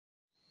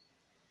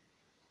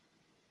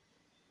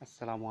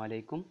আসসালামু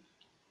আলাইকুম।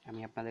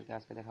 আমি আপনাদেরকে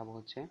আজকে দেখাবো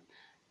হচ্ছে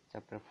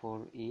চ্যাপ্টার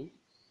 4E।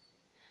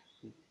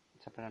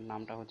 চ্যাপ্টারের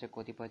নামটা হচ্ছে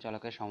কতিপয়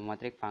চলকের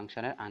সমমাত্রিক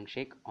ফাংশনের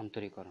আংশিক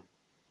অন্তরীকরণ।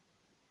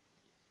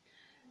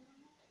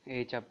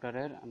 এই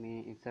চ্যাপ্টারের আমি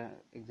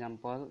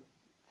এক্সাম্পল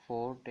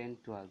 4, 10,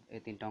 12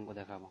 এই তিনটা অঙ্ক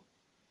দেখাবো।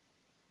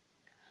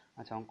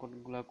 আচ্ছা,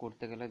 অঙ্কগুলো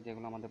করতে গেলে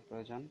যেগুলো আমাদের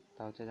প্রয়োজন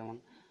তা হচ্ছে যেমন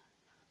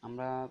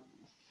আমরা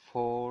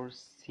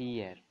 4C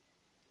এর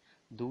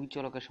দুই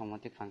চলকের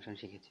সমমাত্রিক ফাংশন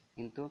শিখেছি,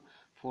 কিন্তু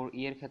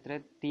 4E এর ক্ষেত্রে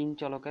তিন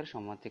চলকের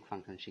সমমাত্রিক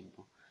ফাংশন শিখব।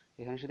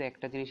 এখানে শুধু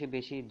একটা জিনিসই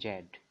বেশি,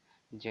 জেড,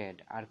 জেড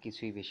আর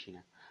কিছুই বেশি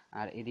না।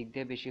 আর এদিক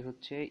দিয়ে বেশি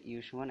হচ্ছে ইউ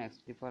সমান x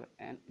to the power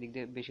N, এদিক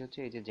দিয়ে বেশি হচ্ছে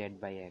এই যে জেড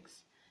বাই এক্স,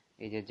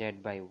 এই যে জেড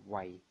বাই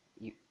ওয়াই,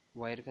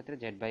 ওয়াই এর ক্ষেত্রে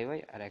Z by Y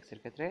R x এর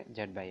ক্ষেত্রে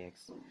জেড বাই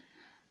এক্স।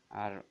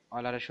 আর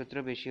অলারের সূত্র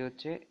বেশি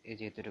হচ্ছে এই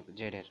যে এতটুকু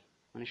জেড এর,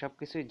 মানে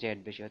সবকিছুই জেড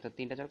বেশি, অর্থাৎ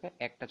তিনটা চলকে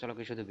একটা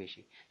চলকে শুধু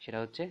বেশি, সেটা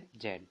হচ্ছে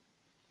জেড।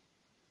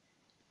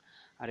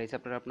 আর এই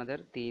চ্যাপ্টার আপনাদের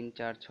 3,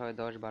 4, 6,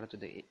 10, 12,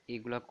 14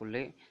 এইগুলো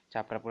করলে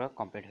চ্যাপ্টার পুরো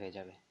কমপ্লিট হয়ে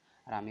যাবে।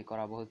 আর আমি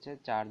করাবো হচ্ছে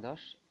 4,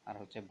 10 আর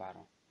হচ্ছে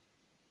 12।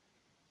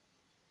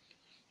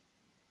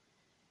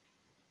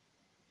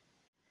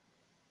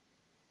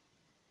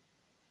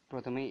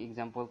 প্রথমেই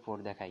এক্সাম্পল 4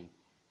 দেখাই।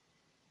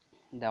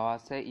 দেওয়া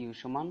আছে ইউ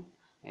সমান,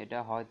 এটা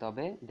হয়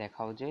তবে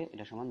দেখাও যে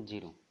এটা সমান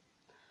 0।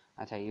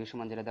 আচ্ছা, ইউ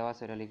সমান যেটা দেওয়া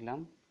আছে এটা লিখলাম।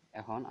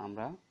 এখন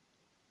আমরা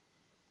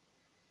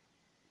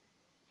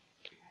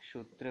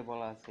সূত্রে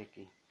বলা আছে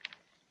কি,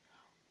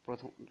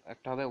 প্রথম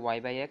একটা হবে ওয়াই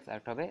বাই এক্স আর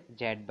একটা হবে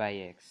জেড বাই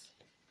এক্স।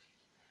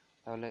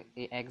 তাহলে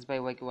এই x by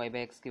Y K Y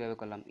by x কীভাবে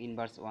করলাম?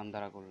 ইনভার্স ওয়ান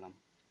দ্বারা করলাম।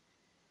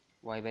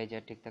 ওয়াই বাই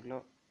জেড ঠিক থাকলো,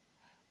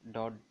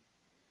 ডট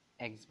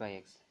এক্স বাই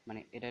এক্স, মানে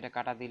এটা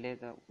কাটা দিলে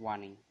তো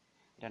ওয়ানই।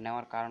 এটা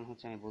নেওয়ার কারণ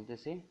হচ্ছে, আমি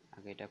বলতেছি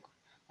আগে, এটা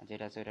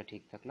যেটা আছে এটা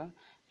ঠিক থাকলো।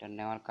 এটা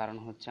নেওয়ার কারণ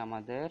হচ্ছে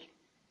আমাদের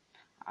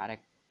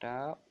আরেকটা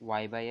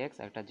ওয়াই বাই এক্স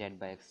আর একটা জেড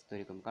বাই এক্স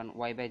তৈরি করুন, কারণ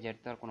ওয়াই বাই জেড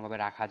তো আর কোনোভাবে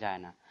রাখা যায়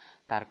না,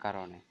 তার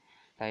কারণে।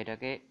 তাই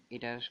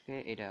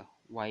এটা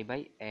ওয়াই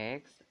বাই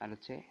এক্স আর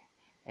হচ্ছে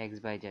এক্স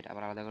বাই জেড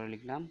আবার আলাদা করে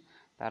লিখলাম।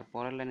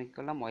 তারপরের লাইনে কী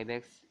করলাম, ওয়াই বাই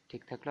এক্স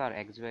ঠিক থাকলো আর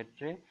এক্স বাই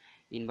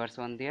ইনভার্স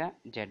ওয়ান দিয়ে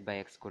জেড বাই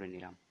এক্স করে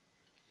নিলাম।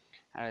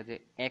 আর যে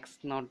এক্স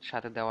নট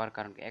সাথে দেওয়ার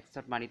কারণ কি, এক্স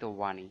নট মানে তো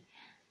ওয়ানই,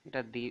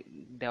 এটা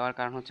দেওয়ার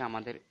কারণ হচ্ছে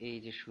আমাদের এই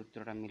যে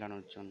সূত্রটা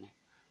মিলানোর জন্য,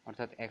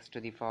 অর্থাৎ x to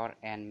the power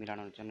N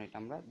মিলানোর জন্য এটা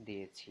আমরা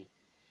দিয়েছি।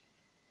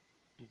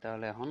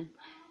 তাহলে এখন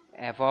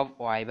F of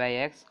Y by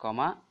x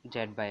comma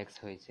Z by x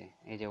হয়েছে,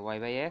 এই যে Y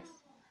by x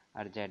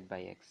R Z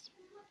by x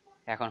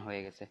এখন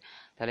হয়ে গেছে।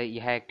 তাহলে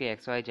ইহা একটি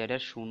এক্স ওয়াই জেড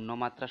এর শূন্য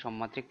মাত্রা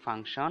সমমাত্রিক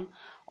ফাংশন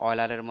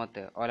অয়লারের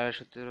মতে। অয়লারের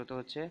সূত্র তো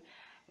হচ্ছে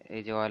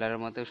এই যে অয়লারের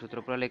মতে সূত্র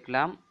পুরো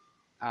লিখলাম।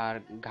 আর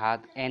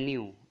ঘাত এন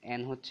ইউ,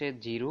 এন হচ্ছে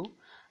 0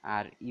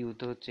 আর ইউ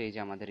তো হচ্ছে এই যে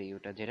আমাদের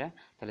ইউটা যেটা,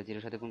 তাহলে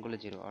 0-এর সাথে গুণ করলে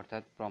 0,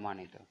 অর্থাৎ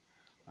প্রমাণিত,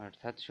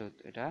 অর্থাৎ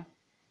এটা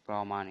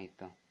প্রমাণিত।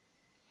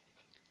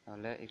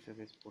 তাহলে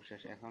এক্সারসাইজ 4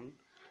 শেষ। এখন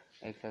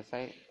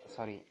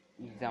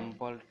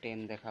এক্সাম্পল 10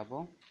 দেখাবো।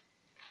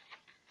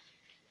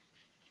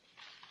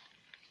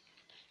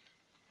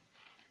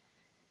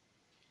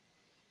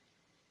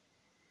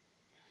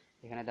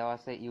 এখানে দেওয়া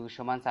আছে ইউ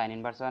সমান sign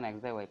inverse 1 x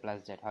by Y plus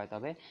Z, হয়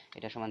তবে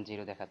এটা সমান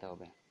 0 দেখাতে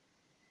হবে।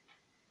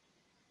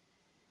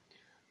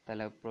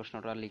 তাহলে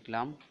প্রশ্নটা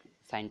লিখলাম,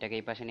 সাইনটাকে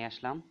এই পাশে নিয়ে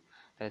আসলাম,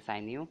 তাহলে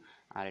সাইন ইউ,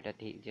 আর এটা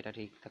ঠিক, যেটা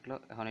ঠিক থাকলো।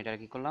 এখন এটা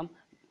কি করলাম,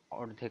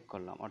 অর্ধেক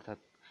করলাম, অর্থাৎ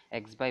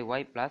x by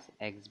Y plus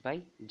x by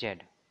Z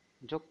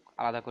যোগ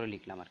আলাদা করে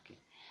লিখলাম আর কি।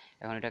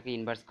 এখন এটাকে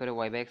ইনভার্স করে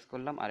ওয়াই বাই এক্স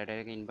করলাম আর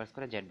এটাকে ইনভার্স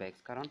করে জেড বাই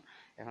এক্স, কারণ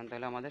এখন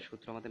তাহলে আমাদের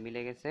সূত্র মতো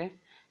মিলে গেছে।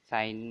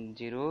 সাইন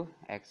 0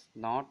 এক্স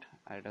নট,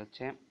 আর এটা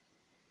হচ্ছে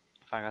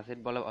ফাঁকা সেট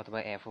বলা অথবা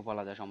এফও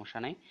বলা যায়, সমস্যা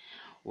নেই।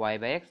 Y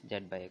by x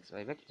Z by x,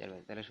 Y by x Z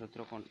by, তাহলে সূত্র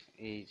কোন,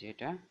 এই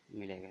যেটা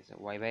মিলে গেছে,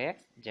 Y by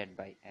x Z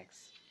by x.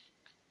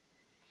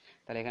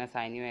 তাহলে এখানে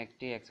সাইন ইউ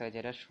একটি এক্স ওয়াই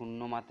জেড এর শূন্য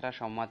মাত্রা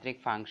সমমাত্রিক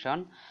ফাংশন,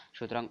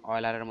 সুতরাং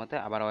অয়লারের মতে।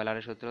 আবার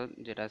অয়লারের সূত্র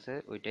যেটা আছে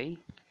ওইটাই,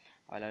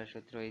 অয়লারের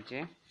সূত্র এই যে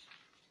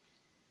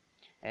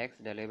x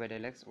del you by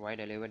del x, Y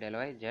del you by del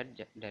Y, Z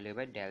del you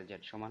by del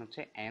Z সমান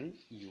হচ্ছে N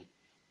U.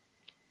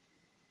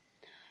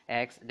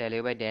 X del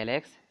you by del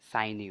x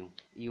sign you,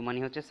 you মানে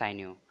হচ্ছে সাইন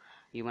ইউ,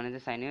 ইউ মানে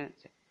হচ্ছে sign you,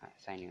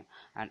 sign you,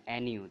 R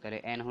N U, তাহলে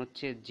N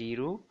হচ্ছে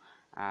 0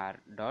 R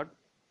dot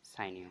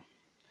sign you.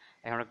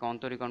 এখন একটা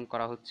অন্তরীকরণ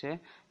করা হচ্ছে,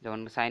 যেমন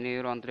সাইন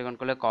ইউর অন্তরীকরণ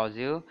করলে cause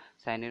you,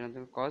 sign your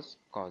অন্তরীকরণ cause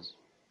cause.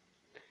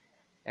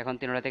 এখন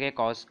তিনটা থেকে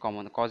cause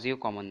common, cause you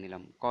common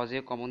নিলাম, কজ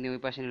ইউ কমন নিয়ে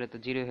ওই পাশে নিলে তো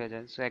 0 হয়ে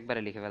যায়, সো একবারে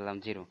লিখে ফেললাম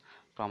 0,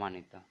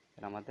 প্রমাণিত।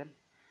 তাহলে আমাদের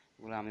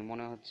এগুলো, আমি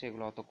মনে হচ্ছে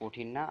এগুলো অত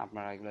কঠিন না,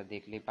 আপনারা এগুলো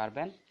দেখলেই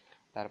পারবেন।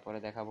 তারপরে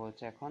দেখাবো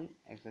হচ্ছে এখন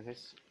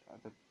এক্সারসাইজ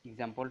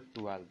এক্সাম্পল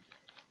 12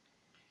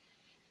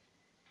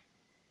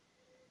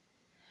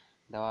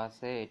 দেওয়া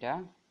আছে এটা,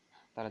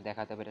 তাহলে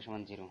দেখাতে হবে এটা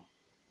সমান 0।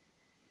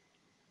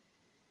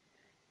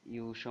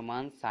 ইউ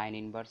সমান সাইন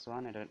ইনভার্স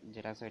 1, এটা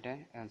যেটা আছে এটা,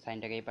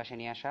 সাইনটাকে এই পাশে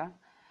নিয়ে আসা।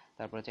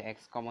 তারপর হচ্ছে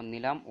এক্স কমন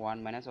নিলাম, 1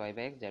 minus Y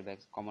by x Z by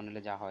x common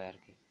নিলে যা হয় আর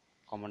কি,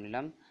 কমন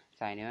নিলাম।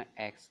 সাইন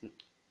এক্স,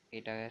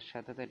 এটার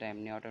সাথে তো এটা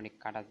এমনি অটোমেটিক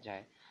কাটা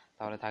যায়,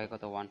 তাহলে থাকে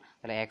কত 1।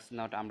 তাহলে এক্স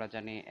নট আমরা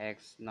জানি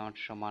এক্স নট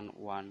সমান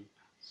 1,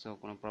 সো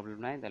কোনো প্রবলেম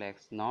নাই। তাহলে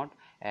এক্স নট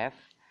এফ,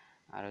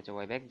 আর হচ্ছে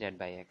Y by x Z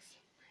by x.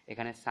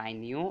 এখানে সাইন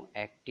ইউ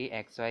একটি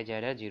এক্স ওয়াই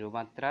জেড এর জিরো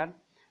মাত্রার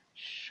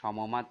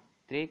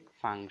সমমাত্রিক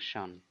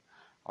ফাংশন।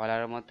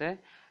 অলার মতে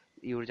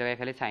ইউর জায়গায়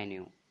খালি sign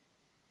you,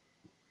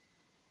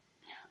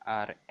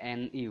 R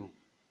N U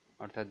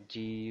অর্থাৎ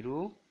জিরো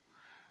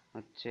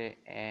হচ্ছে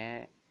এ,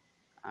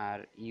 আর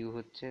ইউ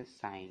হচ্ছে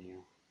সাইন ইউ।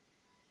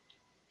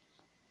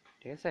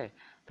 ঠিক আছে,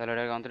 তাহলে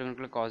এটাকে অন্তর্গুণ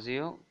করলে cause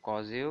you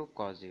cause you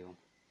cause you.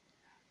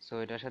 So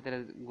এটার সাথে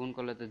গুণ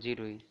করলে তো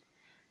জিরোই,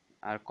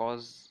 আর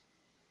কজ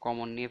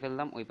কমন নিয়ে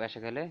ফেললাম, ওই পাশে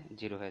গেলে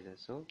জিরো হয়ে যায়।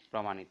 সো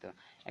প্রমাণিত।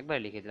 একবার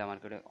লিখে দিলাম আর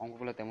কি।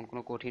 অঙ্কগুলো তেমন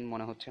কোনো কঠিন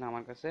মনে হচ্ছে না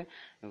আমার কাছে।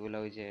 ওইগুলো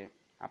ওই যে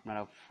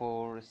আপনারা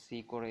 4C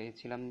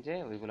করেছিলাম যে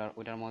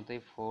ওইটার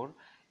মধ্যেই 4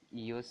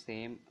 ইও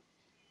সেম,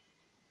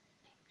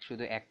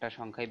 শুধু একটা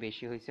সংখ্যায়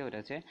বেশি হয়েছে, ওটা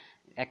হচ্ছে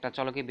একটা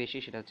চলকে বেশি,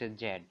 সেটা হচ্ছে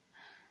জেড।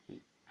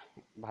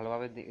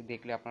 ভালোভাবে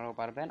দেখলে আপনারাও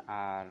পারবেন।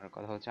 আর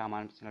কথা হচ্ছে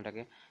আমার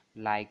চ্যানেলটাকে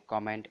লাইক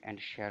কমেন্ট অ্যান্ড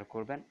শেয়ার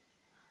করবেন।